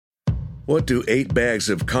What do 8 bags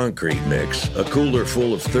of concrete mix, a cooler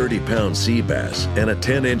full of 30-pound sea bass, and a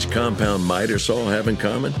 10-inch compound miter saw have in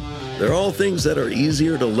common? They're all things that are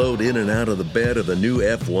easier to load in and out of the bed of the new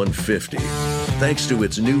F-150. Thanks to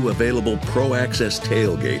its new available Pro Access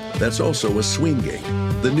tailgate that's also a swing gate.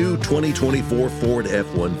 The new 2024 Ford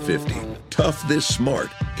F-150. Tough this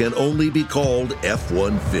smart can only be called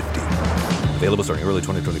F-150. Available starting early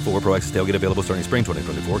 2024. Pro Access tailgate available starting spring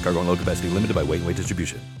 2024. Cargo and load capacity limited by weight and weight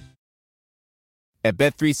distribution. At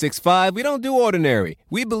Bet365, we don't do ordinary.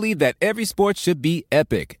 We believe that every sport should be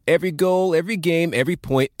epic. Every goal, every game, every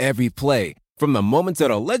point, every play. From the moments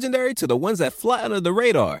that are legendary to the ones that fly under the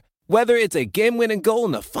radar. Whether it's a game-winning goal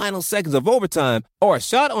in the final seconds of overtime or a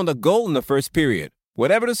shot on the goal in the first period.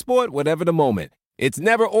 Whatever the sport, whatever the moment. It's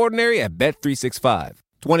never ordinary at Bet365.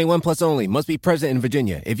 21 plus only. Must be present in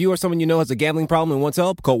Virginia. If you or someone you know has a gambling problem and wants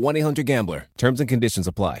help, call 1-800-GAMBLER. Terms and conditions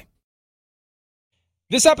apply.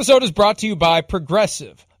 This episode is brought to you by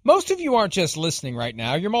Progressive. Most of you aren't just listening right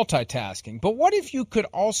now, you're multitasking. But what if you could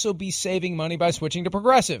also be saving money by switching to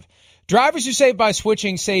Progressive? Drivers who save by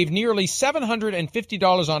switching save nearly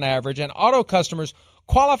 $750 on average, and auto customers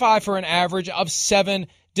qualify for an average of 7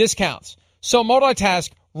 discounts. So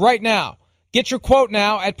multitask right now. Get your quote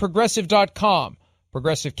now at Progressive.com.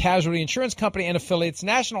 Progressive Casualty Insurance Company and affiliates,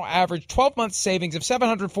 national average 12-month savings of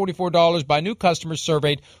 $744 by new customers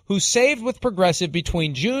surveyed who saved with Progressive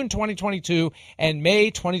between June 2022 and May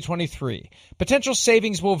 2023. Potential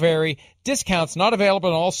savings will vary. Discounts not available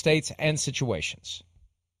in all states and situations.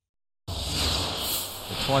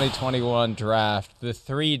 The 2021 draft, the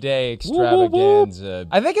 3-day extravaganza.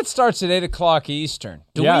 I think it starts at 8 o'clock Eastern.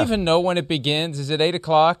 Do we even know when it begins? Is it 8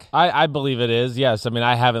 o'clock? I believe it is, yes. I mean,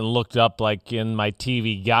 I haven't looked up like in my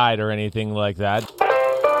TV guide or anything like that.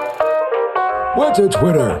 What's a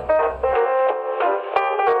Twitter?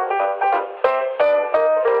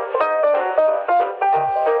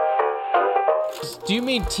 Do you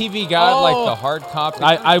mean TV Guide, like the hard copy?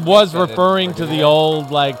 I was referring to the old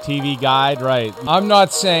like TV Guide, right. I'm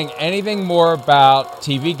not saying anything more about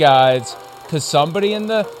TV Guides because somebody in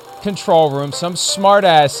the control room, some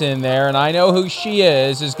smartass in there, and I know who she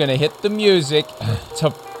is going to hit the music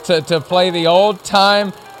to play the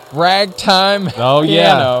old-time ragtime piano.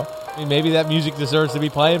 Yeah. I mean, maybe that music deserves to be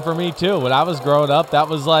playing for me, too. When I was growing up, that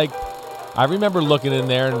was like... I remember looking in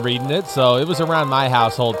there and reading it, so it was around my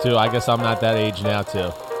household, too. I guess I'm not that age now, too.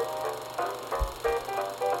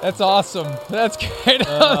 That's awesome. That's great.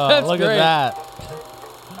 That's look great. At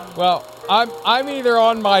that. Well, I'm either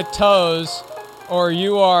on my toes or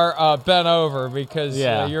you are bent over because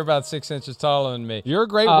you're about 6 inches taller than me. You're a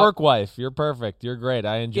great work wife. You're perfect. You're great.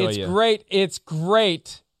 I enjoy you. It's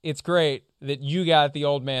great that you got the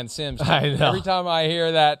old man Sims. I know. Every time I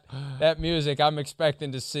hear that music, I'm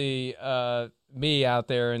expecting to see me out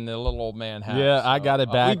there in the little old man house. Yeah, I got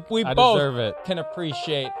it back. We I both deserve it. can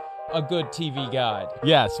appreciate a good TV guide.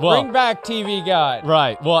 Yes. Well, bring back TV guide.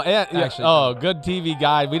 Right. Well, Actually, good TV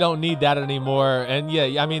guide. We don't need that anymore. And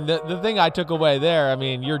yeah, I mean, the thing I took away there, I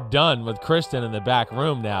mean, you're done with Kristen in the back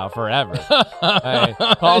room now forever.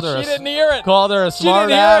 She didn't hear it. Called her a smart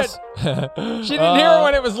ass. She didn't hear it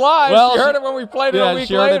when it was live. Well, she heard it when we played it a week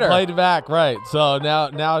she heard later. It played back, right. So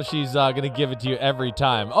now she's going to give it to you every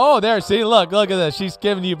time. Oh, there. See, look at this. She's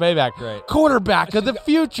giving you payback. Great. Quarterback of the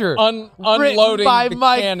future. Unloading by the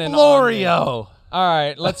Mike cannon Florio. All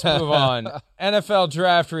right, let's move on. NFL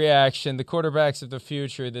draft reaction, the quarterbacks of the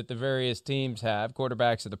future that the various teams have,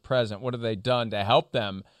 quarterbacks of the present, what have they done to help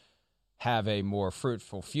them have a more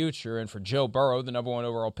fruitful future? And for Joe Burrow, the number 1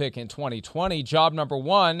 overall pick in 2020, job number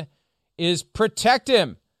 1 is protect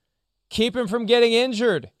him. Keep him from getting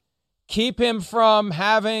injured. Keep him from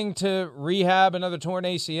having to rehab another torn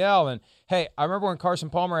ACL. And, hey, I remember when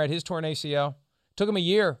Carson Palmer had his torn ACL. It took him a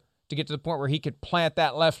year to get to the point where he could plant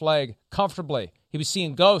that left leg comfortably. He was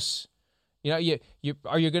seeing ghosts. You know,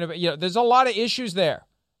 are you going to, there's a lot of issues there.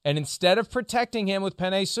 And instead of protecting him with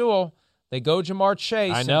Penei Sewell, they go Jamar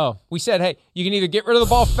Chase. I know. We said, hey, you can either get rid of the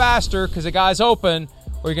ball faster because the guy's open,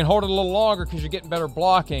 or you can hold it a little longer because you're getting better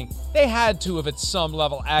blocking. They had to have at some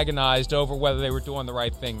level agonized over whether they were doing the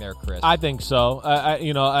right thing there, Chris. I think so.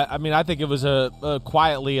 I mean, I think it was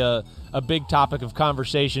quietly a big topic of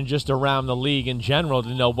conversation just around the league in general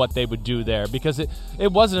to know what they would do there because it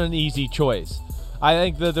wasn't an easy choice. I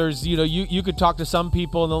think that there's, you could talk to some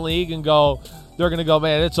people in the league and they're going to go,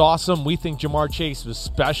 man, it's awesome. We think Jamar Chase was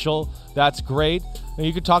special. That's great. And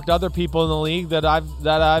you could talk to other people in the league that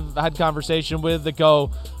I've had conversation with that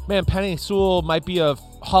go, man, Penei Sewell might be a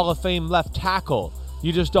Hall of Fame left tackle.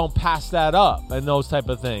 You just don't pass that up and those type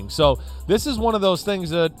of things. So this is one of those things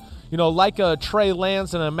that, like a Trey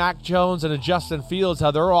Lance and a Mac Jones and a Justin Fields,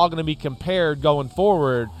 how they're all going to be compared going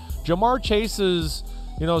forward. Jamar Chase's,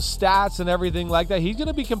 stats and everything like that, he's going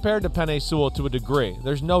to be compared to Penei Sewell to a degree.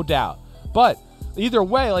 There's no doubt. But either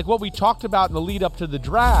way, like what we talked about in the lead up to the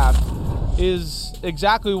draft is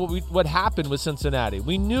exactly what happened with Cincinnati.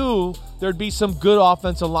 We knew there'd be some good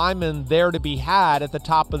offensive linemen there to be had at the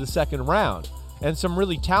top of the second round, and some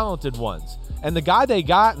really talented ones. And the guy they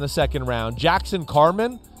got in the second round, Jackson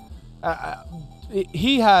Carman,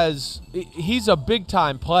 he's a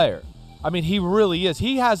big-time player. I mean, he really is.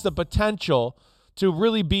 He has the potential to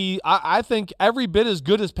really be, I think, every bit as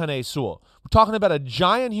good as Penei Sewell. We're talking about a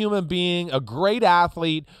giant human being, a great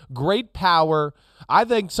athlete, great power. I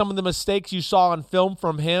think some of the mistakes you saw on film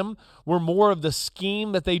from him were more of the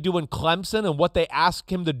scheme that they do in Clemson and what they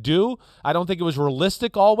ask him to do. I don't think it was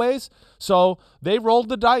realistic always. So they rolled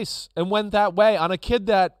the dice and went that way on a kid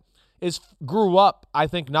that grew up, I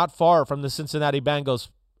think, not far from the Cincinnati Bengals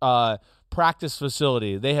practice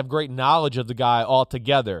facility. They have great knowledge of the guy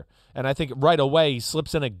altogether. And I think right away he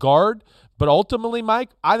slips in at guard. But ultimately, Mike,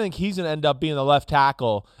 I think he's going to end up being the left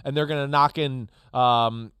tackle, and they're going to knock in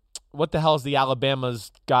what the hell is the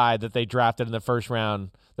Alabama's guy that they drafted in the first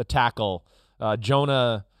round, the tackle,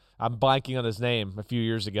 Jonah, I'm blanking on his name a few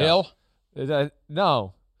years ago. Hill?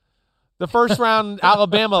 No. The first round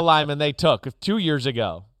Alabama lineman they took 2 years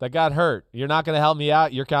ago that got hurt. You're not going to help me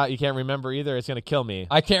out. You can't remember either. It's going to kill me.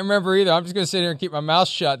 I can't remember either. I'm just going to sit here and keep my mouth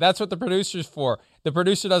shut. That's what the producer's for. The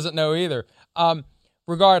producer doesn't know either.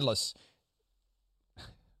 Regardless,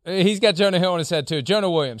 he's got Jonah Hill on his head too.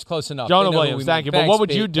 Jonah Williams, close enough. Jonah Williams, thank you. But what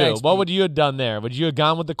would you do? Thanks, what would you have done there? Would you have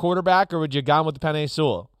gone with the quarterback or would you have gone with the Penei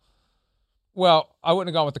Sewell? Well, I wouldn't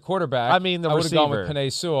have gone with the quarterback. I mean, I would have gone with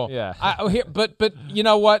Penei Sewell. Yeah. But you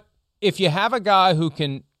know what? If you have a guy who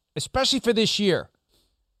can, especially for this year,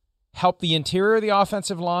 help the interior of the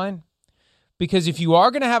offensive line, because if you are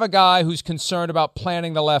going to have a guy who's concerned about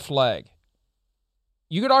planting the left leg,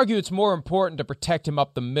 you could argue it's more important to protect him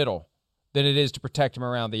up the middle than it is to protect him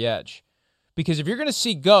around the edge. Because if you're going to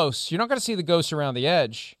see ghosts, you're not going to see the ghosts around the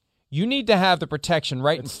edge. You need to have the protection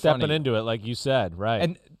right in front of you. Stepping into it, like you said, right.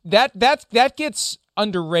 And that gets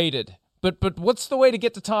underrated. But what's the way to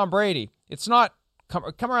get to Tom Brady? It's not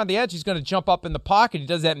come around the edge. He's going to jump up in the pocket. He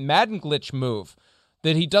does that Madden glitch move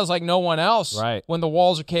that he does like no one else. Right. When the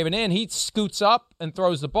walls are caving in, he scoots up and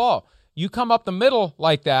throws the ball. You come up the middle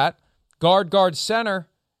like that, guard, center,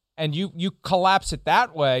 and you collapse it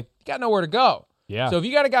that way, you got nowhere to go. Yeah. So if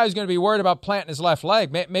you got a guy who's going to be worried about planting his left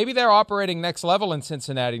leg, maybe they're operating next level in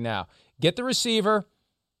Cincinnati now. Get the receiver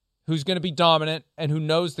who's going to be dominant and who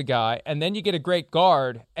knows the guy, and then you get a great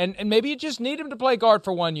guard, and maybe you just need him to play guard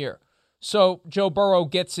for 1 year. So Joe Burrow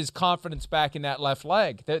gets his confidence back in that left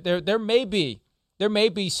leg. There may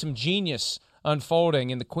be some genius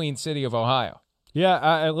unfolding in the Queen City of Ohio.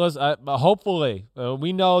 Yeah, hopefully.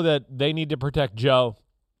 We know that they need to protect Joe.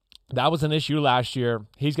 That was an issue last year.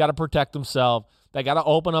 He's got to protect himself. They got to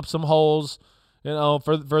open up some holes,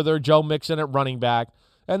 for their Joe Mixon at running back.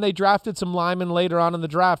 And they drafted some linemen later on in the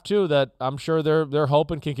draft too that I'm sure they're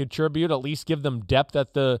hoping can contribute, at least give them depth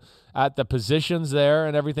at the positions there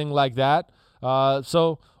and everything like that.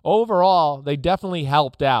 So overall, they definitely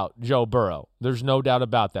helped out Joe Burrow. There's no doubt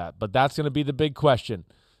about that. But that's going to be the big question: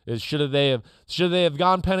 is should they have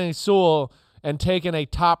gone Penei Sewell and taken a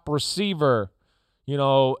top receiver,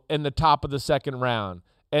 in the top of the second round?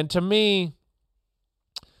 And to me,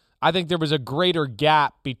 I think there was a greater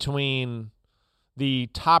gap between the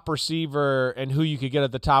top receiver and who you could get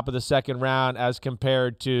at the top of the second round as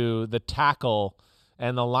compared to the tackle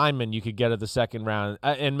and the lineman you could get at the second round.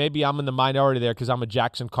 And maybe I'm in the minority there because I'm a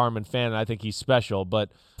Jackson Carman fan and I think he's special.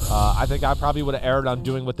 But I think I probably would have erred on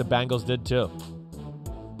doing what the Bengals did too.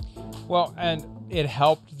 Well, and it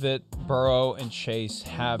helped that Burrow and Chase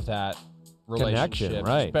have that relationship, connection,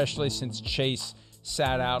 right? Especially since Chase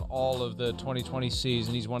sat out all of the 2020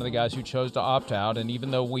 season. He's one of the guys who chose to opt out, and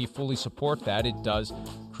even though we fully support that, it does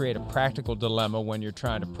create a practical dilemma when you're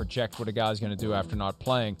trying to project what a guy's going to do after not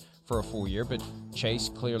playing for a full year. But Chase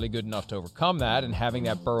clearly good enough to overcome that, and having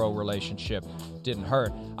that Burrow relationship didn't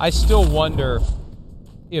hurt. I still wonder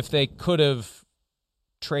if they could have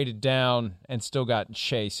traded down and still gotten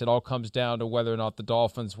Chase. It all comes down to whether or not the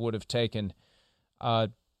Dolphins would have taken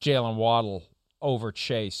Jalen Waddle over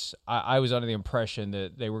Chase. I was under the impression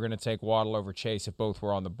that they were going to take Waddle over Chase if both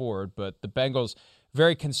were on the board, but the Bengals,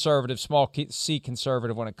 very conservative, small C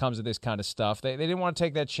conservative when it comes to this kind of stuff. They didn't want to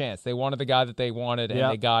take that chance. They wanted the guy that they wanted,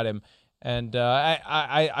 and they got him. And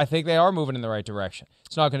I think they are moving in the right direction.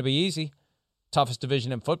 It's not going to be easy. Toughest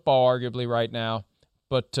division in football, arguably, right now.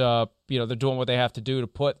 But, they're doing what they have to do to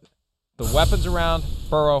put the weapons around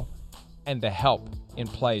Burrow and the help in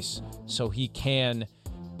place so he can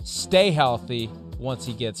stay healthy once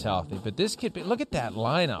he gets healthy. But this could be, look at that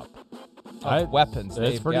lineup of weapons.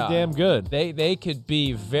 It's pretty damn good. They could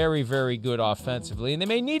be very, very good offensively, and they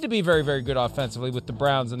may need to be very, very good offensively with the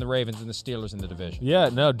Browns and the Ravens and the Steelers in the division. Yeah,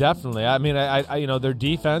 no, definitely. I mean, I their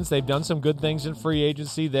defense, they've done some good things in free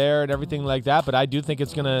agency there and everything like that, but I do think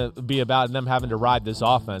it's going to be about them having to ride this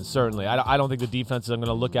offense, certainly. I don't think the defense is going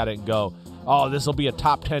to look at it and go, oh, this will be a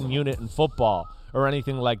top 10 unit in football or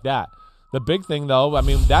anything like that. The big thing, though, I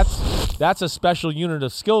mean, that's a special unit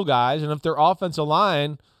of skill guys, and if their offensive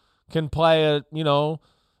line can play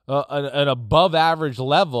an above average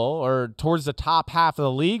level or towards the top half of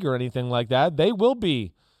the league or anything like that, they will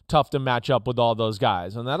be tough to match up with all those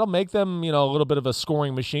guys. And that'll make them, a little bit of a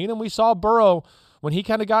scoring machine. And we saw Burrow, when he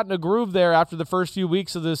kind of got in a groove there after the first few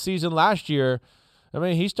weeks of the season last year, I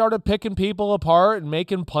mean, he started picking people apart and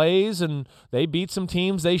making plays, and they beat some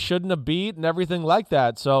teams they shouldn't have beat and everything like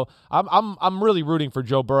that. So I'm really rooting for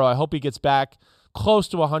Joe Burrow. I hope he gets back close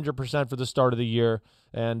to 100% for the start of the year.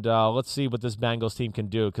 And let's see what this Bengals team can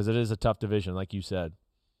do, because it is a tough division, like you said.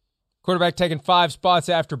 Quarterback taking 5 spots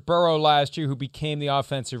after Burrow last year, who became the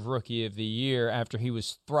Offensive Rookie of the Year after he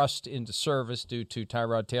was thrust into service due to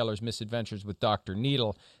Tyrod Taylor's misadventures with Dr.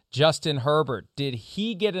 Needle. Justin Herbert, did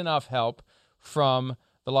he get enough help from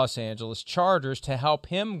the Los Angeles Chargers to help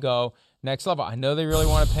him go next level? I know they really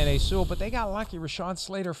want to Penei Sewell, but they got lucky. Rashawn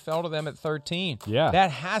Slater fell to them at 13. Yeah.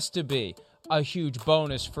 That has to be a huge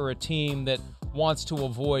bonus for a team that wants to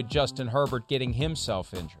avoid Justin Herbert getting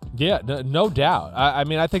himself injured. Yeah, no doubt. I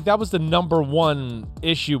mean, I think that was the number one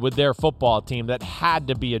issue with their football team that had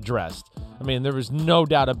to be addressed. I mean, there was no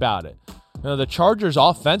doubt about it. The Chargers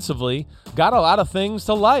offensively got a lot of things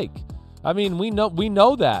to like. I mean, we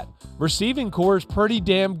know that. Receiving core is pretty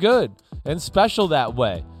damn good and special that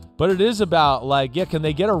way. But it is about, can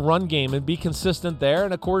they get a run game and be consistent there?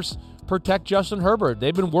 And, of course, protect Justin Herbert.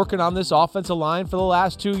 They've been working on this offensive line for the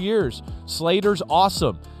last 2 years. Slater's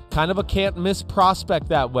awesome. Kind of a can't-miss prospect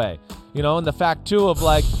that way. And the fact, too, of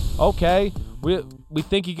okay, we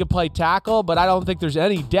think he can play tackle, but I don't think there's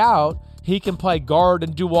any doubt he can play guard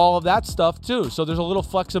and do all of that stuff, too. So there's a little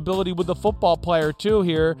flexibility with the football player, too,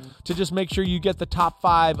 here to just make sure you get the top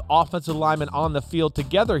 5 offensive linemen on the field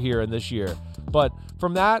together here in this year. But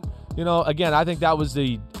from that, again, I think that was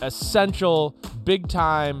the essential,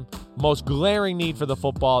 big-time, most glaring need for the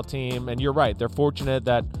football team. And you're right. They're fortunate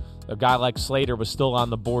that a guy like Slater was still on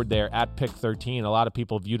the board there at pick 13. A lot of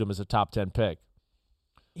people viewed him as a top 10 pick.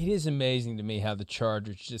 It is amazing to me how the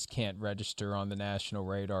Chargers just can't register on the national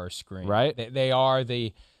radar screen. Right. They are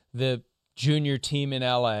the junior team in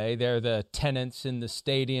L.A. They're the tenants in the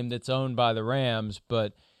stadium that's owned by the Rams.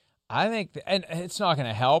 But I think, and it's not going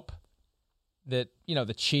to help that,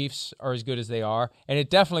 the Chiefs are as good as they are. And it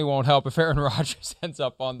definitely won't help if Aaron Rodgers ends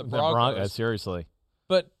up on the Broncos. Seriously.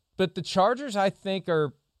 But the Chargers, I think,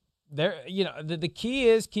 are there. The key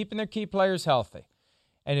is keeping their key players healthy.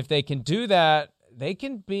 And if they can do that, they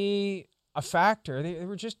can be a factor. They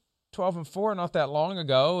were just 12-4 not that long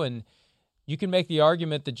ago, and you can make the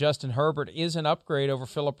argument that Justin Herbert is an upgrade over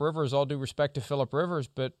Phillip Rivers, all due respect to Phillip Rivers,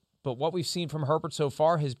 but what we've seen from Herbert so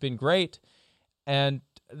far has been great. And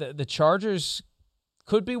the Chargers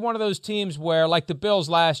could be one of those teams where, like the Bills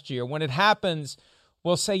last year, when it happens,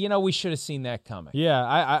 we'll say, we should have seen that coming. Yeah,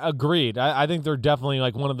 I agreed. I think they're definitely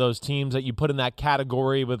one of those teams that you put in that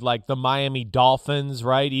category with the Miami Dolphins,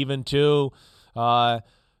 right? Even too.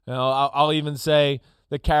 I'll even say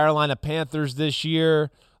the Carolina Panthers this year,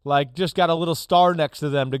 just got a little star next to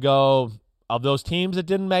them to go, of those teams that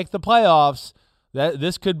didn't make the playoffs, that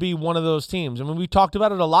this could be one of those teams. I mean, we talked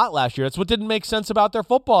about it a lot last year. That's what didn't make sense about their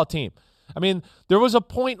football team. I mean, there was a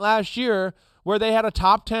point last year where they had a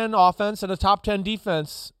top 10 offense and a top 10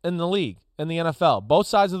 defense in the league, in the NFL, both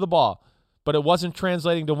sides of the ball, but it wasn't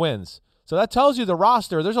translating to wins. So that tells you the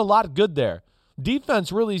roster, there's a lot good there.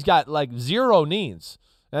 Defense really's got zero needs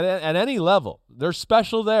at any level. They're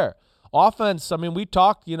special there. Offense, I mean, we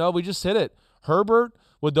talked, we just hit it. Herbert,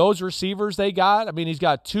 with those receivers they got, I mean, he's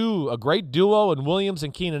got a great duo in Williams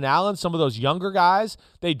and Keenan Allen, some of those younger guys.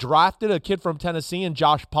 They drafted a kid from Tennessee and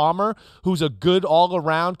Josh Palmer, who's a good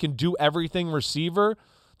all-around, can do everything receiver.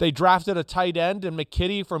 They drafted a tight end in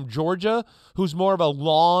McKitty from Georgia, who's more of a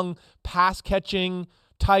long pass-catching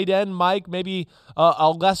tight end, Mike, maybe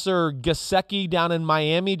a lesser Gesicki down in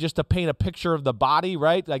Miami, just to paint a picture of the body,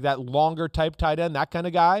 right? Like that longer type tight end, that kind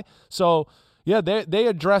of guy. So, yeah, they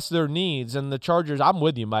address their needs, and the Chargers, I'm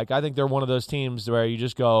with you, Mike. I think they're one of those teams where you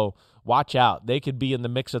just go, watch out. They could be in the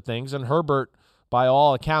mix of things, and Herbert, by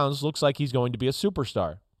all accounts, looks like he's going to be a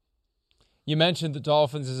superstar. You mentioned the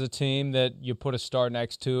Dolphins as a team that you put a star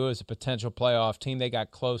next to as a potential playoff team. They got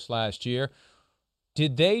close last year.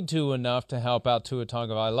 Did they do enough to help out Tua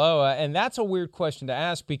Tagovailoa? And that's a weird question to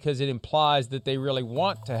ask because it implies that they really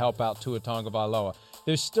want to help out Tua Tagovailoa.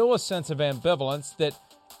 There's still a sense of ambivalence that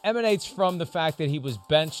emanates from the fact that he was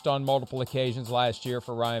benched on multiple occasions last year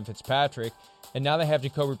for Ryan Fitzpatrick. And now they have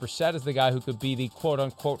Jacoby Brissett as the guy who could be the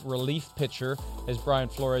quote-unquote relief pitcher, as Brian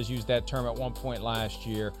Flores used that term at one point last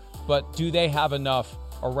year. But do they have enough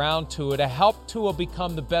around Tua to help Tua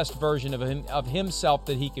become the best version of himself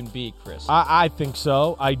that he can be, Chris? I think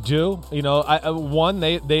so. I do. You know,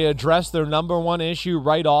 they addressed their number one issue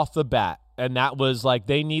right off the bat, and that was like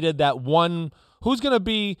they needed that one. Who's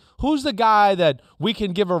the guy that we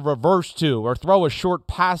can give a reverse to or throw a short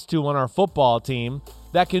pass to on our football team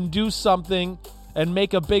that can do something and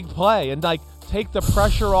make a big play and like take the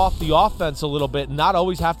pressure off the offense a little bit and not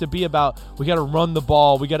always have to be about we got to run the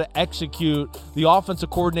ball, we got to execute. The offensive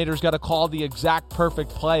coordinator's got to call the exact perfect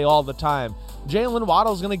play all the time. Jalen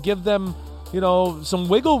Waddle's going to give them, some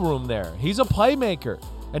wiggle room there. He's a playmaker.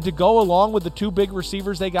 And to go along with the two big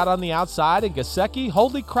receivers they got on the outside and Gesicki,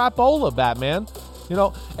 holy crapola, Batman.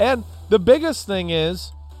 And the biggest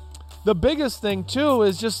thing too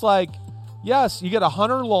is just like, yes, you get a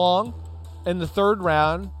Hunter Long in the third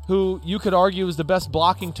round, who you could argue is the best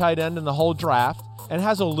blocking tight end in the whole draft and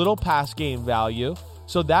has a little pass game value.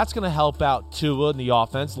 So that's going to help out Tua in the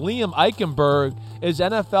offense. Liam Eichenberg is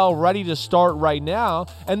NFL ready to start right now.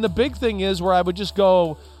 And the big thing is where I would just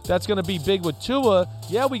go, that's going to be big with Tua.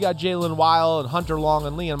 Yeah, we got Jalen Waddle and Hunter Long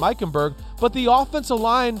and Liam Eichenberg, but the offensive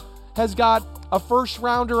line has got a first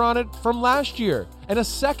rounder on it from last year and a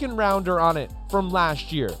second rounder on it from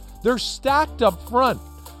last year. They're stacked up front.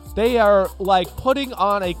 They are like putting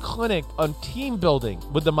on a clinic on team building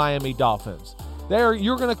with the Miami Dolphins.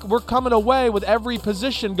 We're coming away with every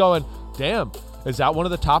position going, damn, is that one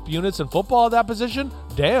of the top units in football at that position?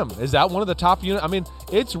 Damn, is that one of the top units? I mean,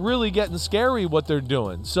 it's really getting scary what they're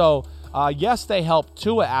doing. So, yes, they help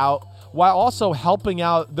Tua out while also helping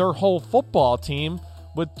out their whole football team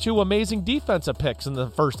with two amazing defensive picks in the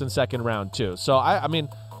first and second round too. So,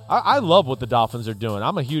 I love what the Dolphins are doing.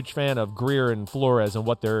 I'm a huge fan of Greer and Flores and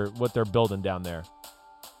what they're building down there.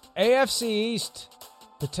 AFC East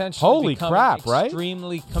potentially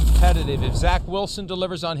extremely competitive. If Zach Wilson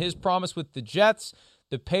delivers on his promise with the Jets,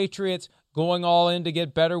 the Patriots going all in to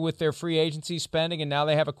get better with their free agency spending, and now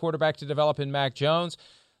they have a quarterback to develop in Mac Jones.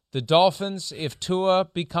 The Dolphins, if Tua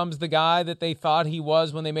becomes the guy that they thought he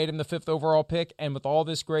was when they made him the 5th overall pick, and with all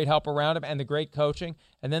this great help around him and the great coaching,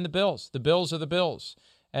 and then the Bills. The Bills are the Bills.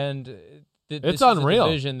 And this it's unreal. A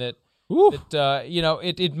division that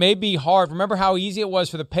it may be hard. Remember how easy it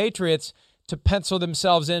was for the Patriots to pencil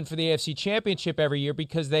themselves in for the AFC Championship every year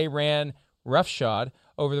because they ran roughshod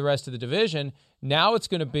over the rest of the division. Now it's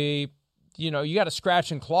going to be, you got to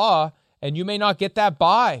scratch and claw, and you may not get that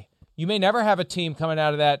bye. You may never have a team coming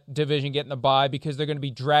out of that division getting a bye because they're going to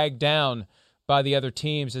be dragged down by the other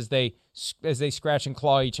teams as they scratch and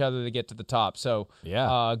claw each other to get to the top. So,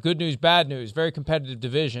 good news, bad news. Very competitive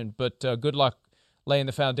division, but good luck laying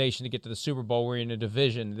the foundation to get to the Super Bowl. We're in a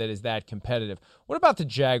division that is that competitive. What about the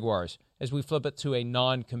Jaguars as we flip it to a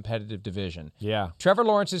non-competitive division? Yeah. Trevor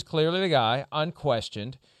Lawrence is clearly the guy,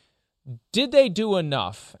 unquestioned. Did they do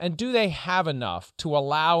enough, and do they have enough to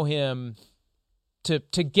allow him to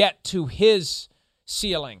get to his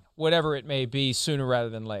ceiling, whatever it may be, sooner rather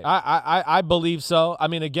than later? I believe so. I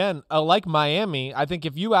mean, again, like Miami, I think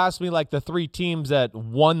if you ask me like the 3 teams that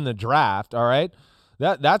won the draft, all right,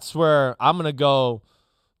 that's where I'm going to go.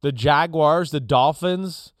 The Jaguars, the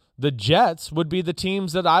Dolphins, the Jets would be the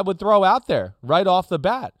teams that I would throw out there right off the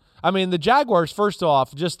bat. I mean, the Jaguars, first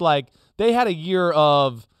off, just like they had a year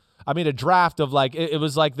of, a draft of like, it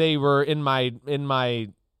was like they were in my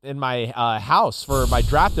house for my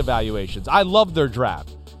draft evaluations. I loved their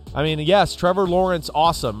draft. I mean, yes, Trevor Lawrence,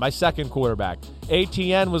 awesome, my second quarterback.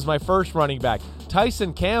 ATN was my first running back.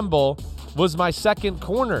 Tyson Campbell was my second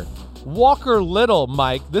corner. Walker Little,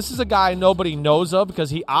 Mike, this is a guy nobody knows of because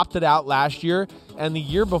he opted out last year, and the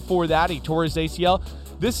year before that he tore his ACL.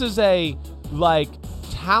 This is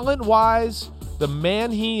talent-wise, the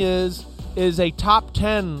man he is a top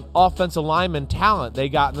 10 offensive lineman talent they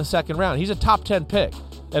got in the second round. He's a top 10 pick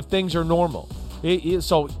if things are normal.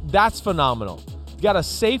 So that's phenomenal. You got a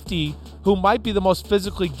safety who might be the most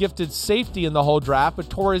physically gifted safety in the whole draft, but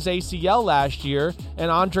tore his ACL last year, and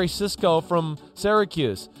Andre Sisco from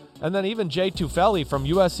Syracuse. And then even Jay Tufeli from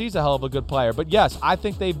USC is a hell of a good player. But yes, I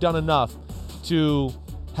think they've done enough to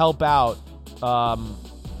help out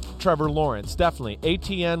Trevor Lawrence. Definitely.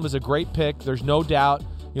 ATN was a great pick. There's no doubt.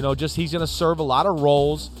 He's going to serve a lot of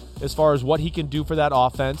roles. as far as what he can do for that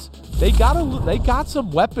offense. They got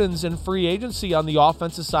some weapons in free agency on the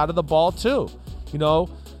offensive side of the ball too.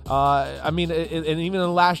 And even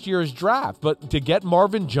in last year's draft. But to get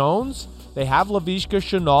Marvin Jones, they have Laviska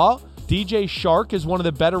Shenault. DJ Shark is one of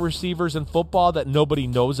the better receivers in football that nobody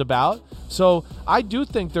knows about. So I do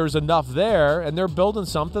think there's enough there, and they're building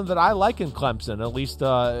something that I like in Clemson, at least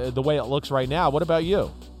the way it looks right now. What about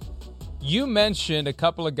you? You mentioned a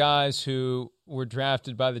couple of guys who were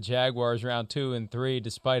drafted by the Jaguars round 2 and 3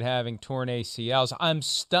 despite having torn ACLs. I'm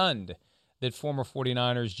stunned that former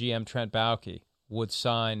 49ers GM Trent Baalke would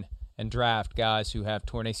sign and draft guys who have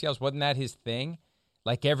torn ACLs. Wasn't that his thing?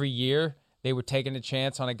 Like every year they were taking a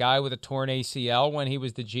chance on a guy with a torn ACL when he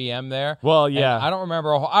was the GM there. Well, yeah. And I don't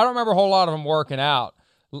remember a whole lot of them working out.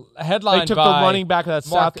 Headlined they took by the running back of that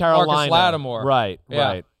South Carolina. Marcus Lattimore. Right.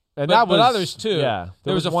 And but others too. Yeah.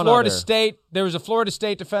 There was a Florida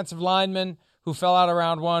State defensive lineman who fell out of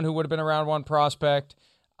round 1 who would have been a round 1 prospect.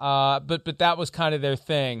 But that was kind of their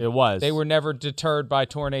thing. It was. They were never deterred by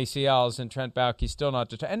torn ACLs, and Trent Baalke's still not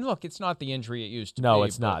deterred. And look, it's not the injury it used to be. No,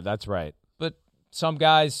 it's not. That's right. But some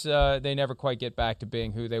guys, they never quite get back to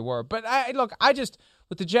being who they were. But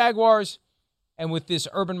with the Jaguars and with this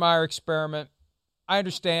Urban Meyer experiment, I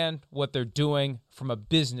understand what they're doing from a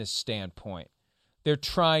business standpoint. They're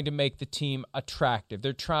trying to make the team attractive.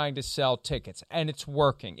 They're trying to sell tickets, and it's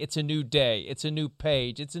working. It's a new day. It's a new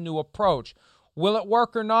page. It's a new approach. Will it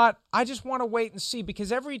work or not? I just want to wait and see,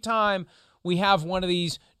 because every time we have one of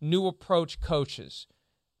these new approach coaches,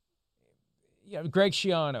 Greg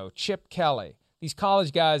Schiano, Chip Kelly, these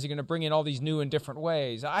college guys are going to bring in all these new and different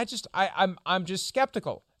ways. I'm just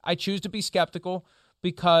skeptical. I choose to be skeptical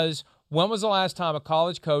because when was the last time a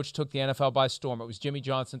college coach took the NFL by storm? It was Jimmy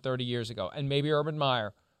Johnson 30 years ago. And maybe Urban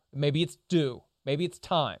Meyer. Maybe it's due. Maybe it's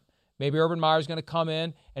time. Maybe Urban Meyer's going to come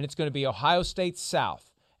in and it's going to be Ohio State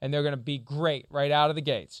South. And they're going to be great right out of the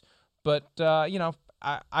gates. But,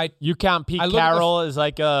 you count Pete Carroll as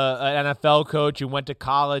like an NFL coach who went to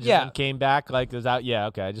college and then came back? Like, is that,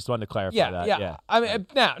 okay. I just wanted to clarify that. Yeah. I mean,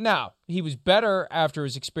 now, he was better after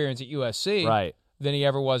his experience at USC. Right. Than he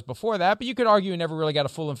ever was before that. But you could argue he never really got a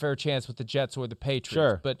full and fair chance with the Jets or the Patriots.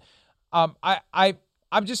 Sure. But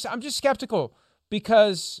I'm just skeptical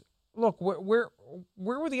because, look, where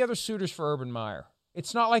were the other suitors for Urban Meyer?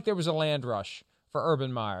 It's not like there was a land rush for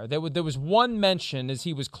Urban Meyer. There was one mention as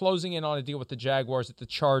he was closing in on a deal with the Jaguars that the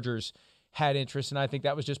Chargers had interest, and I think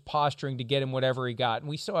that was just posturing to get him whatever he got, and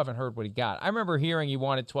we still haven't heard what he got. I remember hearing he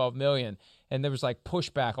wanted $12 million, and there was like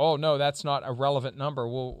pushback. Oh, no, that's not a relevant number.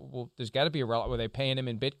 Well, there's got to be were they paying him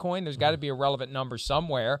in Bitcoin? There's got to be a relevant number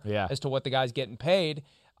somewhere as to what the guy's getting paid.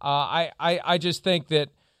 I just think that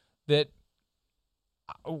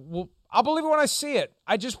I'll believe it when I see it.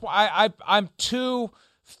 I'm too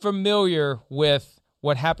familiar with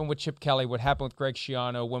what happened with Chip Kelly, what happened with Greg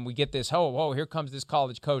Schiano when we get this, here comes this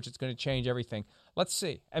college coach. It's going to change everything. Let's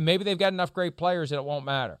see. And maybe they've got enough great players that it won't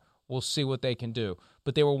matter. We'll see what they can do.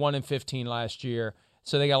 But they were 1-15 last year,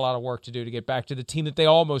 so they got a lot of work to do to get back to the team that they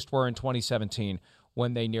almost were in 2017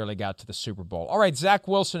 when they nearly got to the Super Bowl. All right, Zach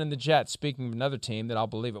Wilson and the Jets. Speaking of another team that I'll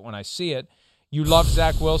believe it when I see it, you love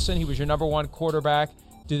Zach Wilson. He was your number one quarterback.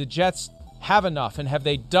 Do the Jets have enough, and have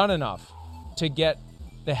they done enough to get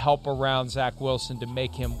the help around Zach Wilson to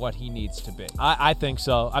make him what he needs to be? I think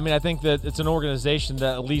so. I mean, I think that it's an organization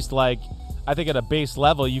that at least, I think at a base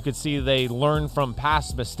level, you could see they learn from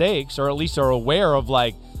past mistakes, or at least are aware of,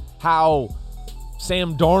 how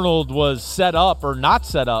Sam Darnold was set up or not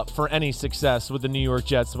set up for any success with the New York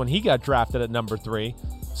Jets when he got drafted at number 3.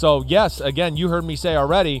 So, yes, again, you heard me say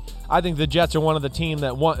already, I think the Jets are one of the teams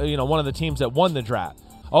that won the draft.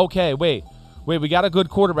 Okay, wait, we got a good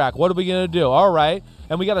quarterback. What are we going to do? All right.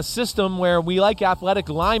 And we got a system where we like athletic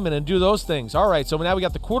linemen and do those things. All right, so now we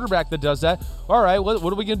got the quarterback that does that. All right, what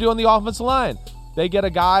are we going to do on the offensive line? They get a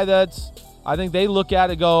guy that's, I think they look at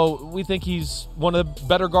it and go, we think he's one of the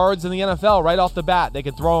better guards in the NFL right off the bat. They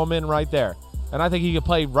could throw him in right there. And I think he could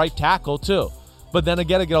play right tackle too. But then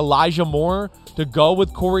again, to get Elijah Moore to go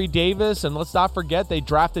with Corey Davis, and let's not forget they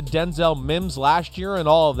drafted Denzel Mims last year and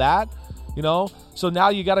all of that. So now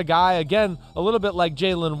you got a guy, again, a little bit like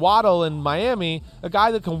Jalen Waddle in Miami, a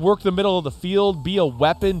guy that can work the middle of the field, be a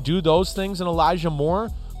weapon, do those things in Elijah Moore.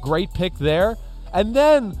 Great pick there. And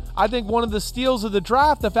then I think one of the steals of the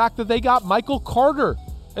draft, the fact that they got Michael Carter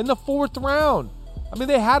in the 4th round. I mean,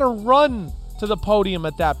 they had to run to the podium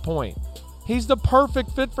at that point. He's the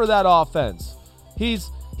perfect fit for that offense. He's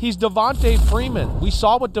Devontae Freeman. We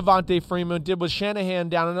saw what Devontae Freeman did with Shanahan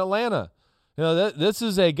down in Atlanta. This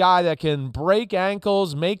is a guy that can break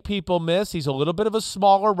ankles, make people miss. He's a little bit of a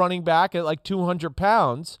smaller running back at 200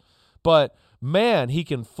 pounds, but man, he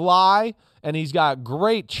can fly, and he's got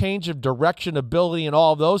great change of direction ability and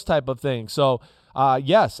all those type of things. So,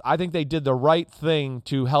 yes, I think they did the right thing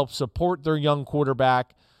to help support their young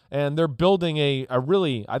quarterback, and they're building a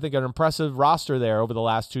really, I think, an impressive roster there over the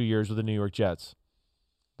last 2 years with the New York Jets.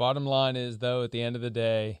 Bottom line is, though, at the end of the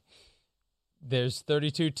day, there's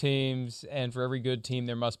 32 teams, and for every good team,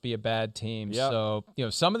 there must be a bad team. Yep. So,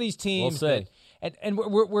 some of these teams, we'll see. And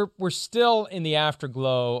we're still in the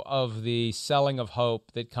afterglow of the selling of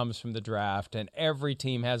hope that comes from the draft, and every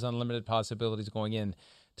team has unlimited possibilities going in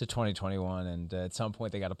to 2021, and at some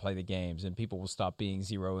point they got to play the games, and people will stop being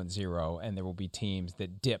 0-0, and there will be teams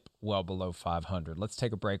that dip well below 500. Let's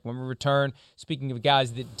take a break. When we return, speaking of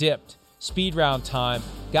guys that dipped, speed round time,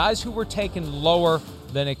 guys who were taken lower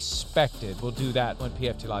than expected. We'll do that when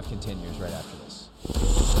PFT Live continues right after this.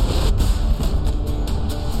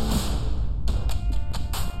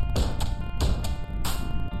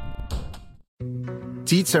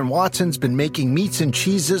 Dietz & Watson's been making meats and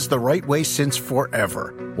cheeses the right way since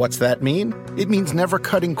forever. What's that mean? It means never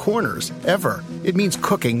cutting corners, ever. It means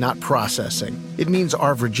cooking, not processing. It means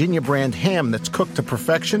our Virginia brand ham that's cooked to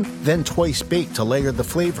perfection, then twice baked to layer the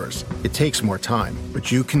flavors. It takes more time,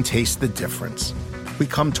 but you can taste the difference. We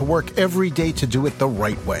come to work every day to do it the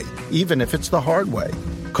right way, even if it's the hard way.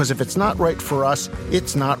 Because if it's not right for us,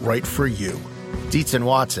 it's not right for you. Dietz &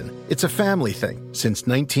 Watson, it's a family thing since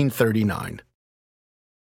 1939.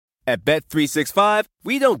 At Bet365,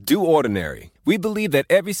 we don't do ordinary. We believe that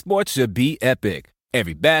every sport should be epic.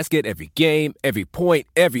 Every basket, every game, every point,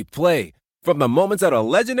 every play. From the moments that are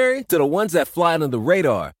legendary to the ones that fly under the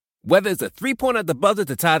radar. Whether it's a three-pointer at the buzzer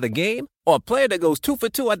to tie the game or a player that goes 2 for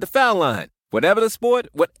 2 at the foul line. Whatever the sport,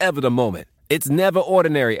 whatever the moment. It's never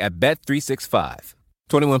ordinary at Bet365.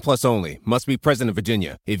 21 plus only. Must be present in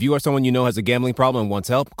Virginia. If you or someone you know has a gambling problem and wants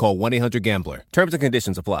help, call 1-800-GAMBLER. Terms and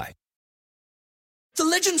conditions apply. The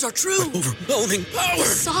legends are true. Overwhelming power! The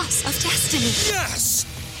sauce of destiny. Yes!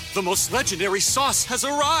 The most legendary sauce has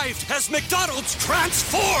arrived as McDonald's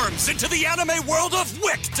transforms into the anime world of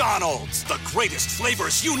WickDonald's. The greatest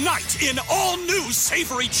flavors unite in all new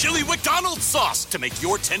savory chili McDonald's sauce to make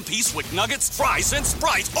your 10-piece Wick Nuggets, fries, and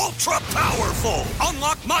Sprite ultra-powerful.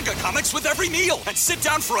 Unlock manga comics with every meal and sit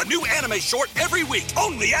down for a new anime short every week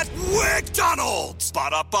only at WickDonald's.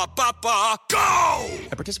 Ba-da-ba-ba-ba, go!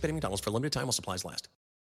 At participating McDonald's for limited time while supplies last.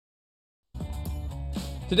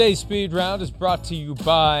 Today's Speed Round is brought to you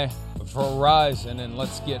by Verizon, and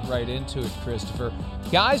let's get right into it, Christopher.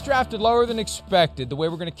 Guys drafted lower than expected. The way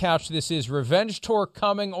we're going to couch this is revenge tour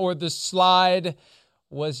coming or the slide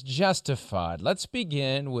was justified. Let's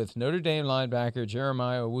begin with Notre Dame linebacker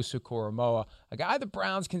Jeremiah Owusu-Koramoah, a guy the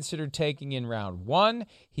Browns considered taking in round 1.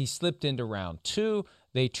 He slipped into round 2.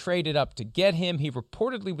 They traded up to get him. He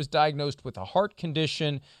reportedly was diagnosed with a heart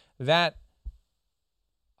condition that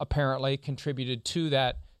apparently contributed to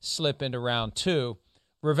that slip into round 2.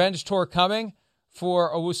 Revenge tour coming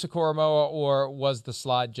for Owusu-Koramoah, or was the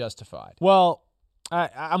slide justified? Well,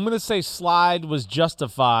 I'm going to say slide was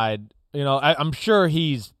justified. I'm sure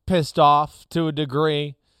he's pissed off to a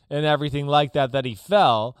degree and everything like that he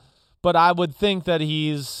fell. But I would think that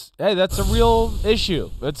that's a real issue.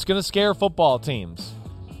 It's going to scare football teams.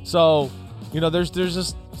 So, there's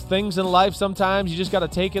just things in life sometimes you just got to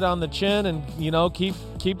take it on the chin and,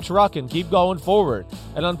 keep trucking, keep going forward.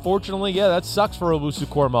 And unfortunately, that sucks for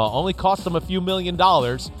Owusu-Koramoah. Only cost him a few $1 million.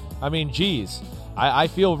 I mean, geez, I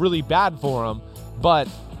feel really bad for him. But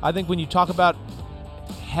I think when you talk about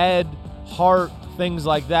head, heart, things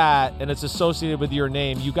like that, and it's associated with your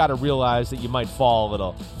name, you got to realize that you might fall a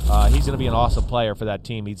little. He's going to be an awesome player for that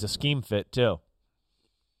team. He's a scheme fit, too.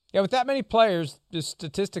 Yeah, with that many players, just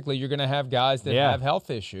statistically, you're going to have guys that have health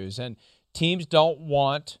issues, and teams don't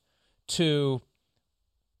want to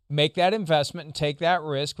make that investment and take that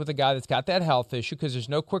risk with a guy that's got that health issue, because there's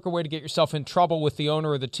no quicker way to get yourself in trouble with the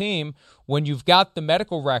owner of the team when you've got the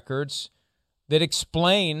medical records that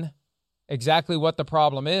explain exactly what the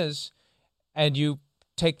problem is, and you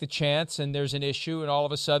take the chance and there's an issue and all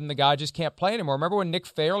of a sudden the guy just can't play anymore. Remember when Nick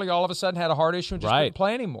Fairley all of a sudden had a heart issue and just couldn't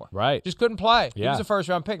play anymore? Right. Just couldn't play. Yeah. He was a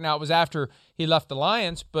first-round pick. Now, it was after he left the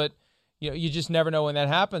Lions, but you just never know when that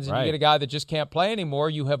happens. And you get a guy that just can't play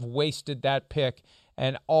anymore, you have wasted that pick,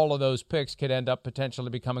 and all of those picks could end up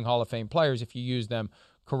potentially becoming Hall of Fame players if you use them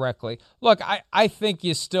correctly. Look, I think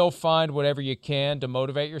you still find whatever you can to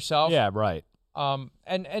motivate yourself. Yeah, right.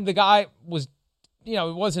 And the guy was,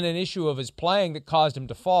 it wasn't an issue of his playing that caused him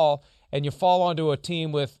to fall. And you fall onto a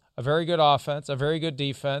team with a very good offense, a very good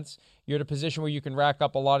defense. You're in a position where you can rack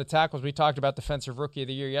up a lot of tackles. We talked about Defensive Rookie of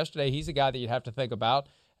the Year yesterday. He's a guy that you'd have to think about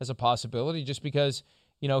as a possibility just because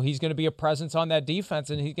he's going to be a presence on that defense,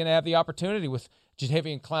 and he's going to have the opportunity with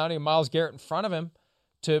Jadeveon Clowney and Myles Garrett in front of him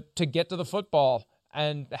to get to the football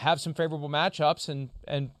and have some favorable matchups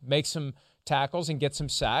and make some tackles and get some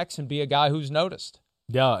sacks and be a guy who's noticed.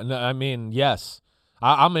 Yeah, I mean, yes.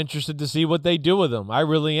 I'm interested to see what they do with him. I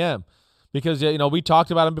really am. Because, we talked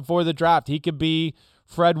about him before the draft. He could be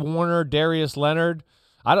Fred Warner, Darius Leonard.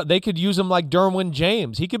 They could use him like Derwin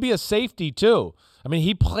James. He could be a safety too. I mean,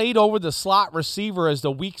 he played over the slot receiver as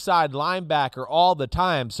the weak side linebacker all the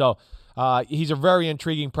time. So he's a very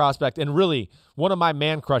intriguing prospect and really one of my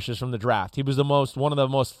man crushes from the draft. He was one of the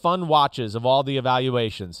most fun watches of all the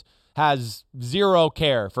evaluations. Has zero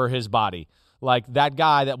care for his body. Like that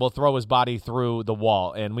guy that will throw his body through the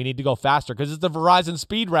wall. And we need to go faster because it's the Verizon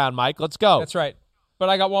speed round, Mike. Let's go. That's right. But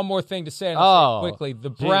I got one more thing to say, and I'll say it quickly.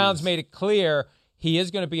 The Browns made it clear he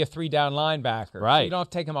is going to be a 3-down linebacker. Right. So you don't have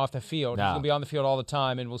to take him off the field. No. He's going to be on the field all the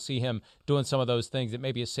time, and we'll see him doing some of those things that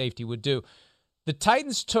maybe a safety would do. The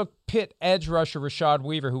Titans took Pitt edge rusher Rashad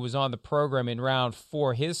Weaver, who was on the program in round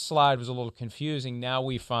 4. His slide was a little confusing. Now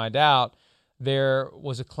we find out there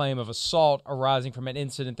was a claim of assault arising from an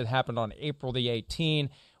incident that happened on April the 18th.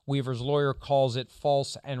 Weaver's lawyer calls it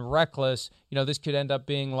false and reckless. This could end up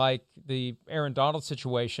being like the Aaron Donald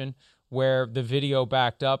situation where the video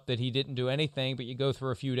backed up that he didn't do anything, but you go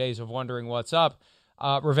through a few days of wondering what's up.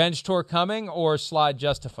 Revenge tour coming or slide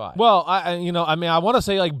justified? Well, I want to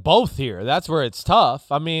say like both here. That's where it's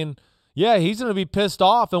tough. I mean, yeah, he's going to be pissed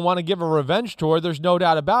off and want to give a revenge tour. There's no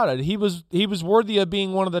doubt about it. He was worthy of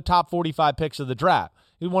being one of the top 45 picks of the draft.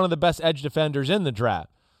 He's one of the best edge defenders in the draft.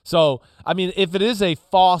 So, I mean, if it is a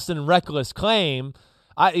false and reckless claim,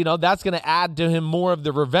 that's going to add to him more of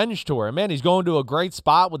the revenge tour. And man, he's going to a great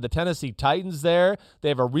spot with the Tennessee Titans there. They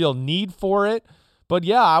have a real need for it. But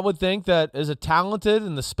yeah, I would think that as a talented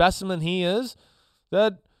and the specimen he is,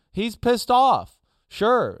 that he's pissed off.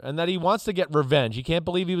 Sure, and that he wants to get revenge. He can't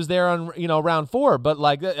believe he was there on, round 4. But,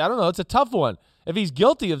 I don't know, it's a tough one. If he's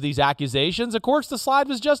guilty of these accusations, of course the slide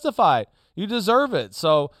was justified. You deserve it.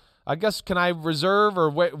 So I guess can I reserve or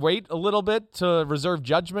wait a little bit to reserve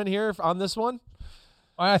judgment here on this one?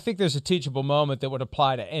 I think there's a teachable moment that would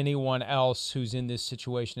apply to anyone else who's in this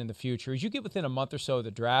situation in the future. As you get within a month or so of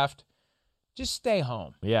the draft, just stay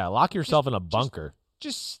home. Yeah, lock yourself in a bunker.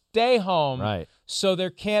 Just stay home. Right. So there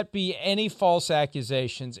can't be any false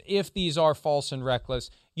accusations. If these are false and reckless,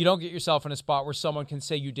 you don't get yourself in a spot where someone can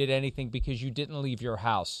say you did anything because you didn't leave your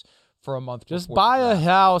house for a month. Just buy a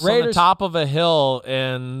house on the top of a hill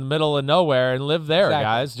in the middle of nowhere and live there,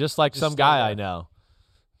 guys, just like some guy I know.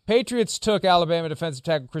 Patriots took Alabama defensive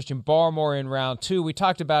tackle Christian Barmore in round 2. We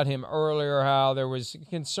talked about him earlier, how there was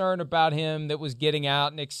concern about him that was getting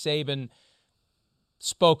out. Nick Saban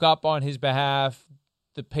spoke up on his behalf.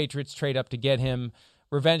 The Patriots trade up to get him.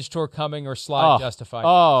 Revenge tour coming or slide justified?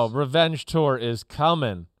 Oh, revenge tour is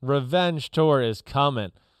coming. Revenge tour is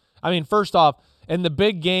coming. I mean, first off, in the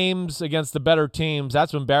big games against the better teams,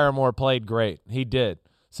 that's when Barmore played great. He did.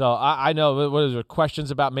 So I know what is there questions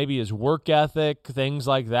about maybe his work ethic, things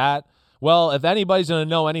like that. Well, if anybody's going to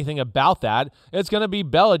know anything about that, it's going to be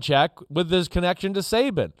Belichick with his connection to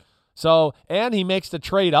Saban. So, and he makes the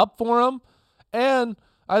trade up for him. And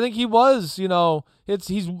I think he was,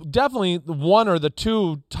 he's definitely one or the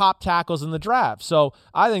two top tackles in the draft. So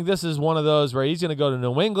I think this is one of those where he's going to go to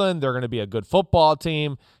New England. They're going to be a good football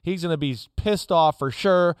team. He's going to be pissed off for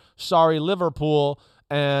sure. Sorry, Liverpool.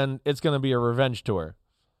 And it's going to be a revenge tour.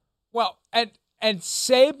 Well, and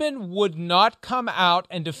Saban would not come out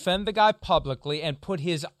and defend the guy publicly and put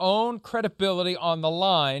his own credibility on the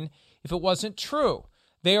line if it wasn't true.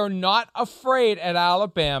 They are not afraid at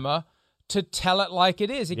Alabama to tell it like it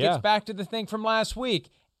is. It gets back to the thing from last week.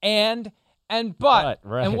 But.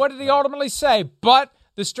 Right. And what did he ultimately say? But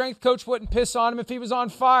the strength coach wouldn't piss on him if he was on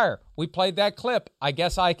fire. We played that clip. I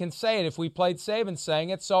guess I can say it if we played Saban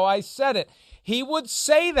saying it, so I said it. He would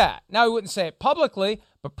say that. Now, he wouldn't say it publicly,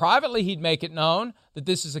 but privately he'd make it known that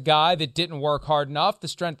this is a guy that didn't work hard enough. The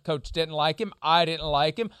strength coach didn't like him. I didn't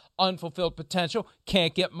like him. Unfulfilled potential.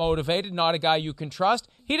 Can't get motivated. Not a guy you can trust.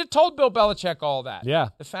 He'd have told Bill Belichick all that. Yeah.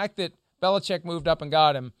 The fact that Belichick moved up and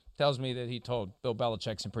got him tells me that he told Bill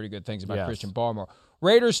Belichick some pretty good things about Christian Barmore.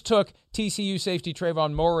 Raiders took TCU safety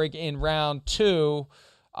Trayvon Moehrig in round 2.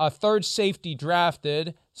 Third safety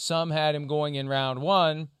drafted. Some had him going in round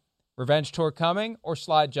 1. Revenge tour coming or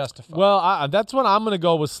slide justified? Well, that's what I'm going to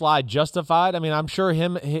go with slide justified. I mean, I'm sure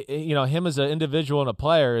him as an individual and a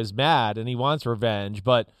player is mad and he wants revenge.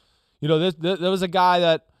 But, there was a guy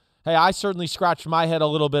that, hey, I certainly scratched my head a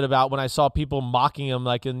little bit about when I saw people mocking him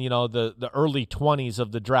like in, the early 20s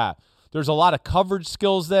of the draft. There's a lot of coverage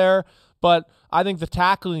skills there, but I think the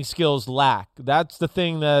tackling skills lack. That's the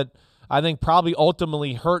thing that I think probably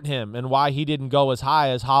ultimately hurt him and why he didn't go as high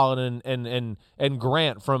as Holland and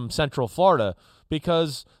Grant from Central Florida,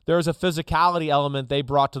 because there's a physicality element they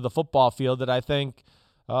brought to the football field that I think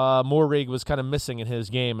Moorig was kind of missing in his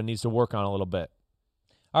game and needs to work on a little bit.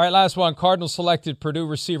 All right, last one. Cardinals selected Purdue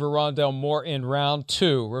receiver Rondale Moore in round